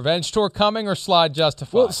 2. Revenge tour coming or slide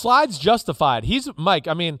justified? Well, slide's justified. Mike,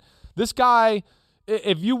 I mean, this guy,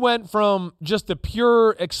 if you went from just the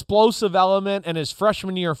pure explosive element in his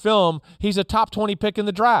freshman year film, he's a top 20 pick in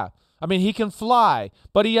the draft. I mean, he can fly,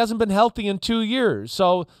 but he hasn't been healthy in 2 years.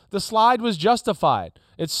 So the slide was justified.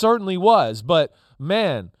 It certainly was. But,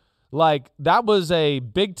 man, like, that was a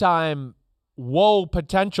big-time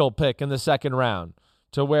potential pick in the second round,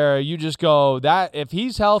 to where you just go, that if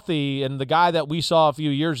he's healthy and the guy that we saw a few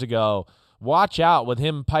years ago, watch out with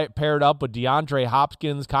him paired up with DeAndre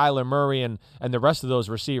Hopkins, Kyler Murray, and the rest of those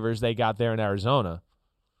receivers they got there in Arizona.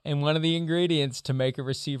 And one of the ingredients to make a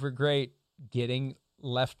receiver great, getting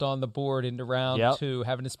left on the board into round 2,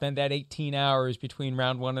 having to spend that 18 hours between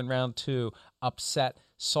round 1 and round 2, upset,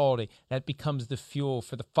 salty. That becomes the fuel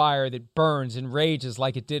for the fire that burns and rages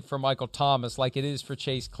like it did for Michael Thomas, like it is for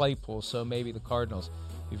Chase Claypool. So maybe the Cardinals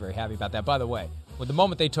be very happy about that. By the way, with the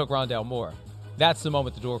moment they took Rondale Moore, that's the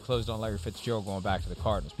moment the door closed on Larry Fitzgerald going back to the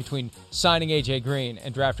Cardinals. Between signing A.J. Green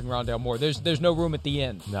and drafting Rondale Moore, there's no room at the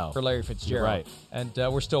end for Larry Fitzgerald. Right. And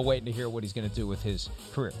we're still waiting to hear what he's going to do with his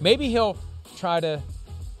career. Maybe he'll try to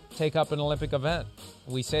take up an Olympic event.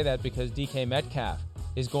 We say that because DK Metcalf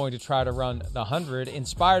is going to try to run the 100.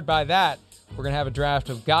 Inspired by that, we're going to have a draft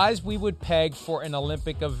of guys we would peg for an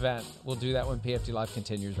Olympic event. We'll do that when PFT Live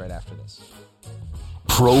continues right after this.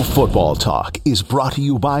 Pro Football Talk is brought to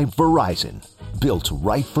you by Verizon, built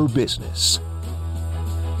right for business.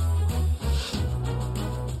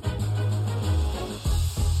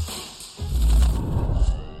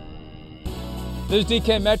 There's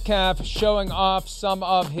DK Metcalf showing off some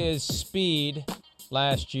of his speed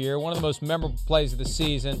last year. One of the most memorable plays of the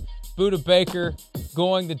season. Buda Baker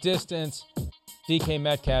going the distance. DK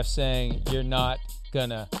Metcalf saying, "You're not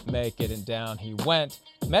gonna make it," and down he went.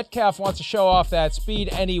 Metcalf wants to show off that speed,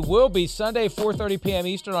 and he will be Sunday, 4:30 p.m.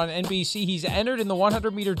 Eastern on NBC. He's entered in the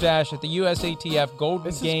 100-meter dash at the USATF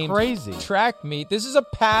Golden Games crazy track meet. This is a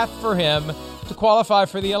path for him to qualify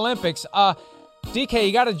for the Olympics. DK,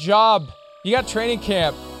 you got a job. You got training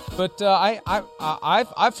camp, but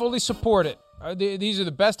I fully support it. These are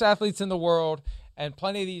the best athletes in the world, and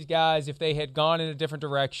plenty of these guys, if they had gone in a different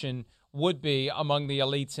direction, would be among the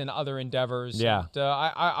elites in other endeavors. Yeah, and,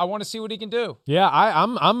 I want to see what he can do. Yeah,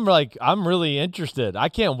 I'm really interested. I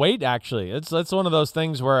can't wait. Actually, that's one of those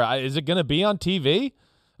things where is it going to be on TV?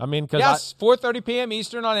 I mean, because 4:30 p.m.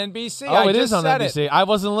 Eastern on NBC. Oh, it is on NBC. I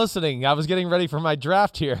wasn't listening. I was getting ready for my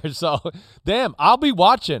draft here. So, damn, I'll be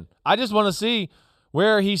watching. I just want to see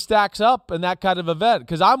where he stacks up in that kind of event,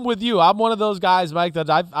 because I'm with you. I'm one of those guys, Mike, that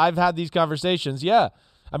I've had these conversations. Yeah,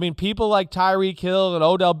 I mean, people like Tyreek Hill and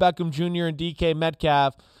Odell Beckham Jr. and DK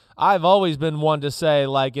Metcalf, I've always been one to say,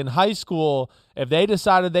 like, in high school, if they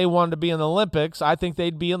decided they wanted to be in the Olympics, I think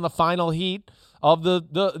they'd be in the final heat of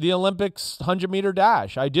the Olympics 100-meter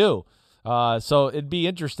dash. I do. So it'd be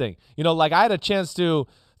interesting. You know, like I had a chance to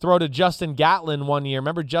throw to Justin Gatlin one year.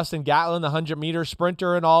 Remember Justin Gatlin, the 100-meter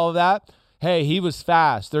sprinter and all of that? Hey, he was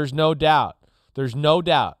fast. There's no doubt.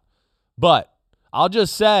 But I'll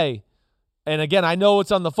just say, and again, I know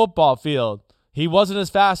it's on the football field, he wasn't as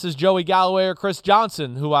fast as Joey Galloway or Chris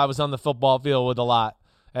Johnson, who I was on the football field with a lot.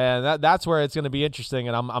 And that's where it's going to be interesting,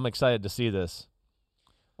 and I'm excited to see this.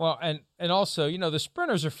 Well, and also, you know, the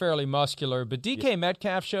sprinters are fairly muscular, but DK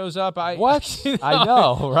Metcalf shows up. What? I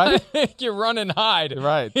know, right? You run and hide.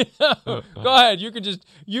 Right. Go ahead. You can just,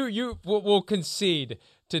 we'll concede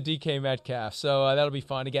to DK Metcalf. So that'll be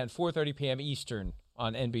fun. Again, 4:30 p.m. Eastern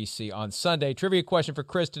on NBC on Sunday. Trivia question for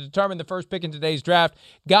Chris to determine the first pick in today's draft.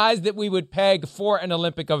 Guys that we would peg for an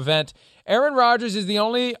Olympic event. Aaron Rodgers is the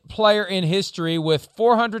only player in history with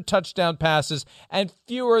 400 touchdown passes and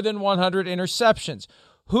fewer than 100 interceptions.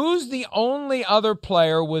 Who's the only other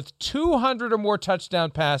player with 200 or more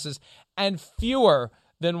touchdown passes and fewer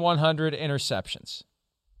than 100 interceptions?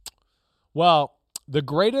 Well, the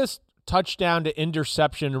greatest touchdown to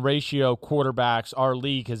interception ratio quarterbacks our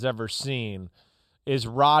league has ever seen is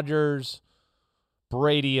Rodgers,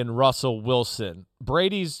 Brady, and Russell Wilson.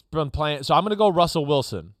 Brady's been playing, so I'm going to go Russell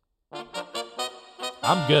Wilson.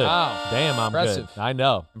 I'm good. Wow. Damn, I'm Impressive. good. I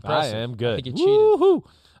know. Impressive. I am good. I think you cheated. Woo-hoo.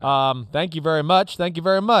 Thank you very much. All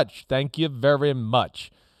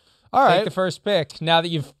right. Take the first pick now that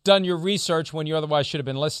you've done your research when you otherwise should have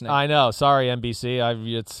been listening. I know. Sorry,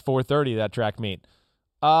 NBC. It's 4:30, that track meet.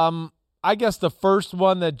 I'm I guess the first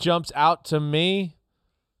one that jumps out to me,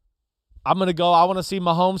 I want to see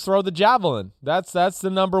Mahomes throw the javelin. That's the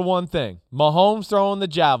number one thing. Mahomes throwing the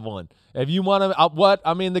javelin. If you want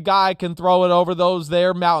to, the guy can throw it over those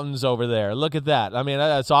there mountains over there. Look at that.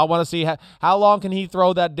 So I want to see how long can he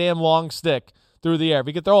throw that damn long stick through the air. If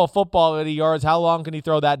he could throw a football at 80 yards, how long can he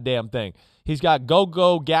throw that damn thing? He's got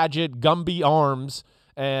go-go gadget, Gumby arms,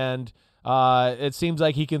 and it seems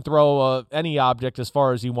like he can throw any object as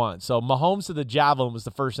far as he wants. So Mahomes to the javelin was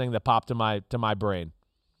the first thing that popped to my brain.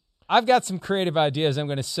 I've got some creative ideas I'm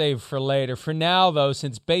going to save for later. For now, though,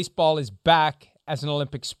 since baseball is back as an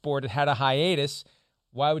Olympic sport, it had a hiatus.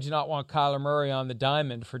 Why would you not want Kyler Murray on the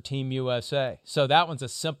diamond for Team USA? So that one's a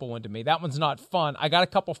simple one to me. That one's not fun. I got a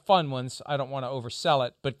couple fun ones. I don't want to oversell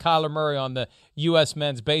it. But Kyler Murray on the U.S.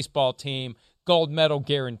 men's baseball team, gold medal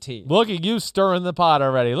guaranteed. Look at you stirring the pot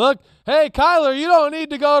already. Look, hey, Kyler, you don't need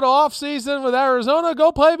to go to off-season with Arizona.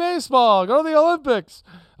 Go play baseball. Go to the Olympics.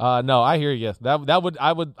 No, I hear you.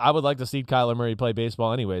 I would like to see Kyler Murray play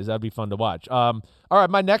baseball anyways. That'd be fun to watch. All right,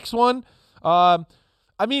 my next one.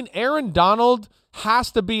 Aaron Donald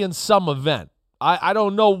has to be in some event. I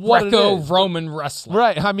don't know what it is. Greco-Roman wrestling.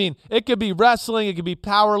 Right. It could be wrestling. It could be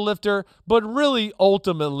power lifter. But really,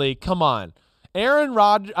 ultimately, come on. Aaron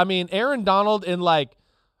Donald in like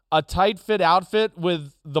a tight fit outfit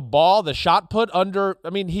with the ball, the shot put under.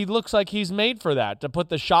 He looks like he's made for that, to put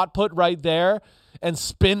the shot put right there and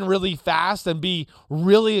spin really fast and be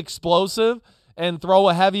really explosive and throw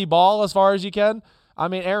a heavy ball as far as you can.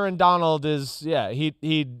 Aaron Donald is,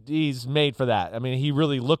 he's made for that. He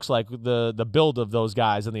really looks like the build of those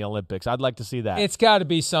guys in the Olympics. I'd like to see that. It's got to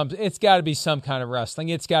be some kind of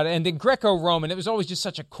wrestling. And then Greco-Roman, it was always just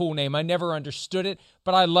such a cool name. I never understood it,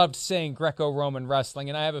 but I loved saying Greco-Roman wrestling,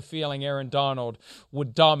 and I have a feeling Aaron Donald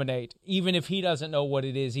would dominate, even if he doesn't know what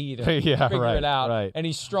it is either. Figure it out. Right. And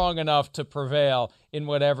he's strong enough to prevail in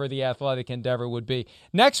whatever the athletic endeavor would be.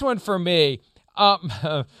 Next one for me, I'm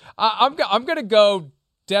going to go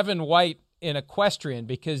Devin White in equestrian,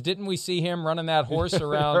 because didn't we see him running that horse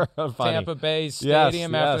around Tampa Bay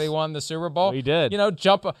Stadium after they won the Super Bowl? He did.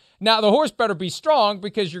 Jump. Now, the horse better be strong,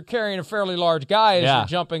 because you're carrying a fairly large guy as you're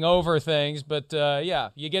jumping over things. But,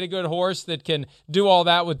 you get a good horse that can do all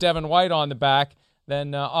that with Devin White on the back,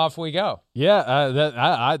 then off we go.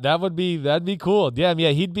 Yeah, that'd be cool. Yeah,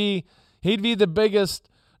 he'd be the biggest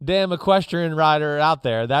damn equestrian rider out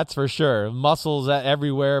there, that's for sure. Muscles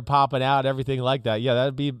everywhere popping out, everything like that. Yeah,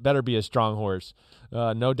 better be a strong horse,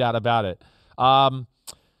 no doubt about it.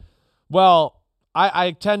 Well,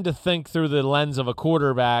 I tend to think through the lens of a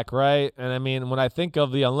quarterback, right? And when I think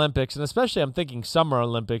of the Olympics, and especially I'm thinking Summer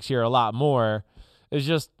Olympics here a lot more, is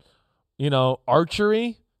just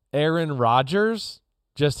archery. Aaron Rodgers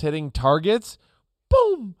just hitting targets,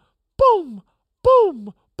 boom, boom, boom,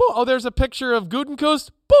 boom. Oh, there's a picture of Gutekunst.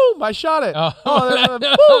 Boom, I shot it.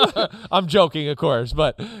 Boom. I'm joking, of course.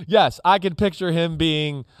 But, yes, I can picture him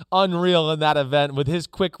being unreal in that event with his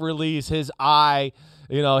quick release, his eye.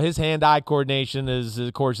 His hand-eye coordination is,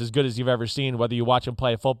 of course, as good as you've ever seen, whether you watch him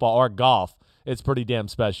play football or golf. It's pretty damn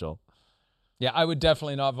special. Yeah, I would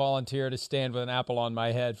definitely not volunteer to stand with an apple on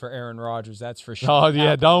my head for Aaron Rodgers. That's for sure. Oh,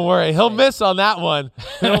 yeah, don't worry. He'll miss on that one.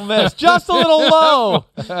 He'll miss just a little low.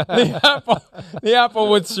 The apple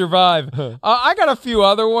would survive. I got a few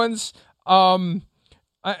other ones. And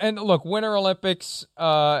look, Winter Olympics,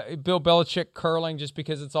 Bill Belichick curling, just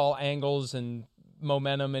because it's all angles and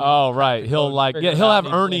momentum. And right. He'll have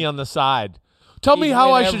Ernie on the side. Tell me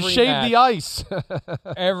how I should shave the ice.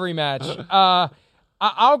 Every match.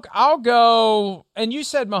 I'll go, and you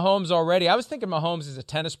said Mahomes already. I was thinking Mahomes as a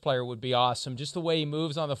tennis player would be awesome, just the way he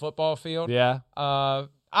moves on the football field. Yeah. I'll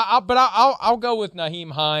go with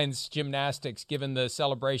Nyheim Hines gymnastics, given the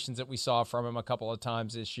celebrations that we saw from him a couple of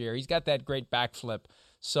times this year. He's got that great backflip.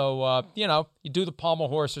 So, you do the pommel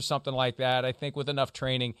horse or something like that. I think with enough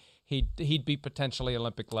training, he'd be potentially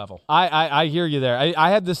Olympic level. I hear you there. I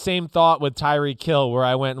had the same thought with Tyreek Hill, where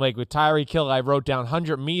I went, with Tyreek Hill, I wrote down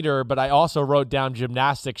 100-meter, but I also wrote down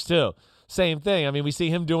gymnastics too. Same thing. We see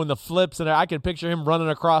him doing the flips, and I can picture him running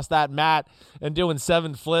across that mat and doing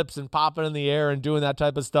 7 flips and popping in the air and doing that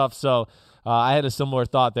type of stuff. So I had a similar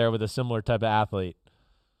thought there with a similar type of athlete.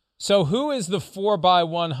 So who is the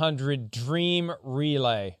 4x100 dream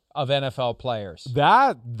relay of NFL players?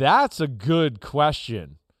 That's a good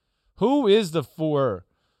question. Who is the 4?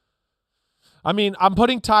 I'm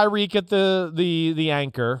putting Tyreek at the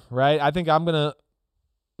anchor, right? I think I'm going to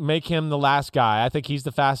make him the last guy. I think he's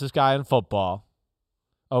the fastest guy in football.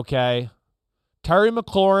 Okay. Terry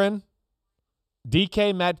McLaurin,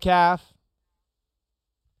 DK Metcalf.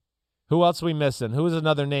 Who else are we missing? Who is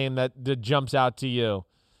another name that jumps out to you?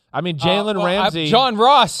 I mean, Jalen Ramsey. John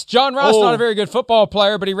Ross. John Ross, not a very good football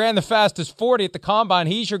player, but he ran the fastest 40 at the combine.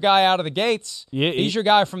 He's your guy out of the gates. Yeah, he's your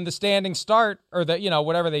guy from the standing start, or the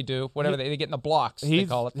whatever they do, they get in the blocks. They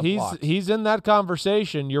call it the blocks. He's in that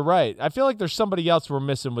conversation. You're right. I feel like there's somebody else we're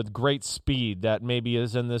missing with great speed that maybe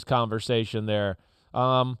is in this conversation there.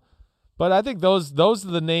 But I think those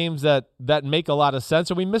are the names that make a lot of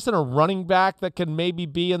sense. Are we missing a running back that can maybe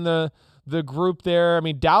be in the group there? I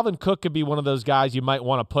mean, Dalvin Cook could be one of those guys you might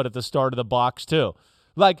want to put at the start of the box too.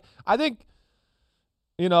 Like, I think,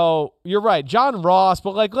 you're right, John Ross,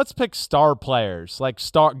 but let's pick star players,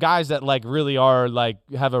 star guys that really are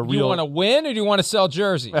have a real. You want to win, or do you want to sell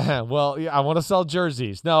jerseys? Well, yeah, I want to sell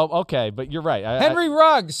jerseys. No, okay, but you're right. Henry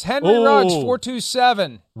Ruggs,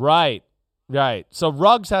 427. Right. So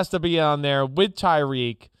Ruggs has to be on there with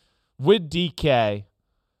Tyreek, with DK,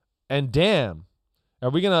 and damn.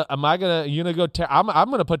 I'm going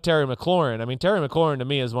to put Terry McLaurin. I mean, Terry McLaurin to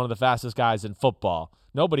me is one of the fastest guys in football.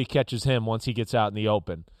 Nobody catches him once he gets out in the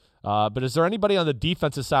open. But is there anybody on the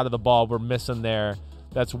defensive side of the ball we're missing there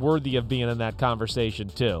that's worthy of being in that conversation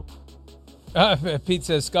too? Pete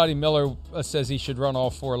says Scotty Miller says he should run all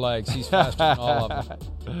four legs. He's faster than all of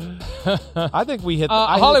them. I think we hit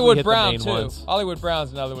Hollywood Brown, the too. main ones. Hollywood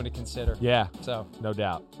Brown's another one to consider. Yeah, so no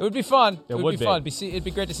doubt. It would be fun. It would be fun. It'd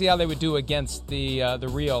be great to see how they would do against the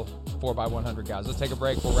real 4x100 guys. Let's take a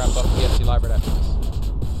break. We'll wrap up the FC Live right after this.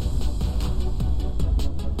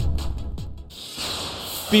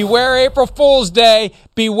 Beware April Fool's Day.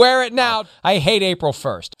 Beware it now. I hate April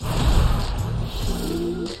 1st.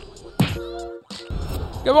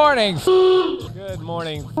 Good morning. Good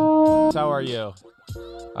morning. How are you?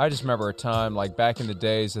 I just remember a time, back in the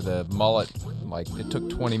days of the mullet, it took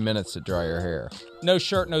 20 minutes to dry your hair. No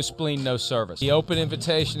shirt, no spleen, no service. The open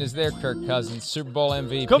invitation is there, Kirk Cousins, Super Bowl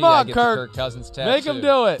MVP. Come on, Kirk Cousins tattoo. Make him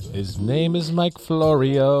do it. His name is Mike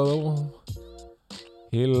Florio.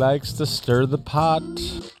 He likes to stir the pot.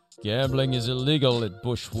 Gambling is illegal at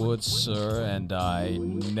Bushwood, sir, and I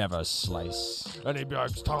never slice. And he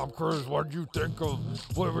asks Tom Cruise, what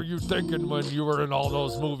were you thinking when you were in all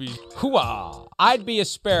those movies? Hooah! I'd be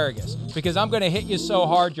asparagus, because I'm going to hit you so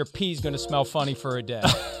hard your pee's going to smell funny for a day.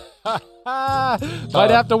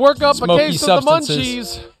 Might have to work up a case of the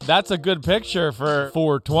munchies. That's a good picture for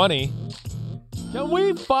 420. Can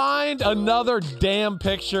we find another damn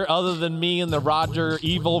picture other than me and the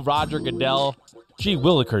evil Roger Goodell? Gee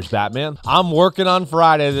willikers, Batman. I'm working on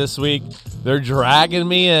Friday this week. They're dragging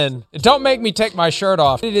me in. Don't make me take my shirt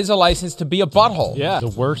off. It is a license to be a butthole. Yeah. The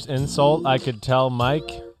worst insult I could tell Mike.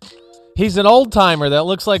 He's an old-timer that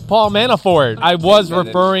looks like Paul Manafort. I was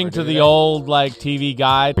referring to the old, TV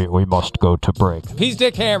guy. We must go to break. He's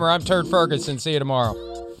Dick Hammer. I'm Turd Ferguson. See you tomorrow.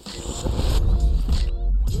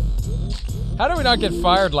 How did we not get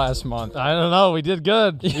fired last month? I don't know. We did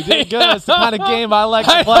good. It's the kind of game I like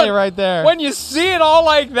to play right there. When you see it all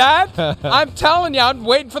like that, I'm telling you, I'm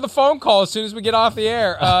waiting for the phone call as soon as we get off the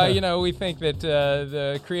air. We think that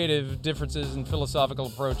the creative differences and philosophical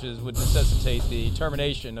approaches would necessitate the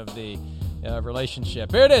termination of the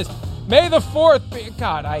relationship. Here it is. May the 4th be...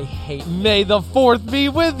 God, I hate... May the 4th be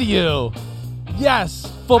with you. Yes,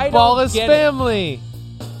 football is family.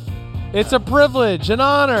 It's a privilege, an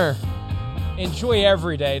honor. Enjoy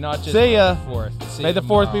every day, not just See ya. the 4th. May the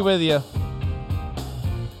 4th be with you.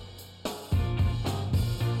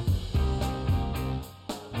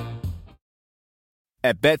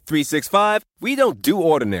 At Bet365, we don't do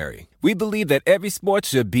ordinary. We believe that every sport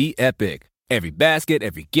should be epic. Every basket,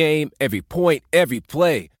 every game, every point, every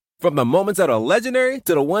play. From the moments that are legendary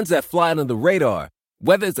to the ones that fly under the radar.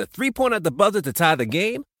 Whether it's a three-pointer at the buzzer to tie the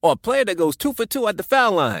game or a player that goes 2 for 2 at the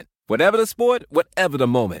foul line. Whatever the sport, whatever the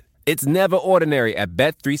moment. It's never ordinary at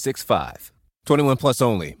Bet365. 21 plus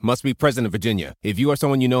only. Must be present in Virginia. If you or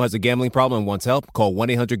someone you know has a gambling problem and wants help, call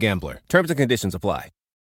 1-800-GAMBLER. Terms and conditions apply.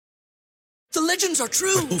 The legends are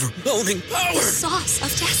true. Overwhelming power! The sauce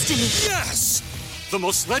of destiny. Yes! The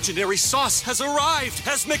most legendary sauce has arrived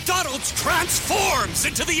as McDonald's transforms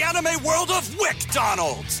into the anime world of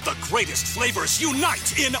WickDonald's. The greatest flavors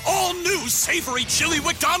unite in all new savory chili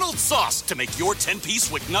WickDonald's sauce to make your 10-piece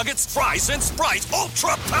Wick Nuggets, fries, and Sprite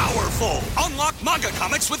ultra-powerful. Unlock manga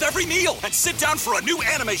comics with every meal and sit down for a new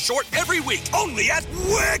anime short every week only at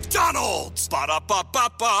WickDonald's.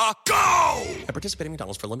 Ba-da-ba-ba-ba, go! At participating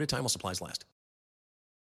McDonald's for a limited time while supplies last.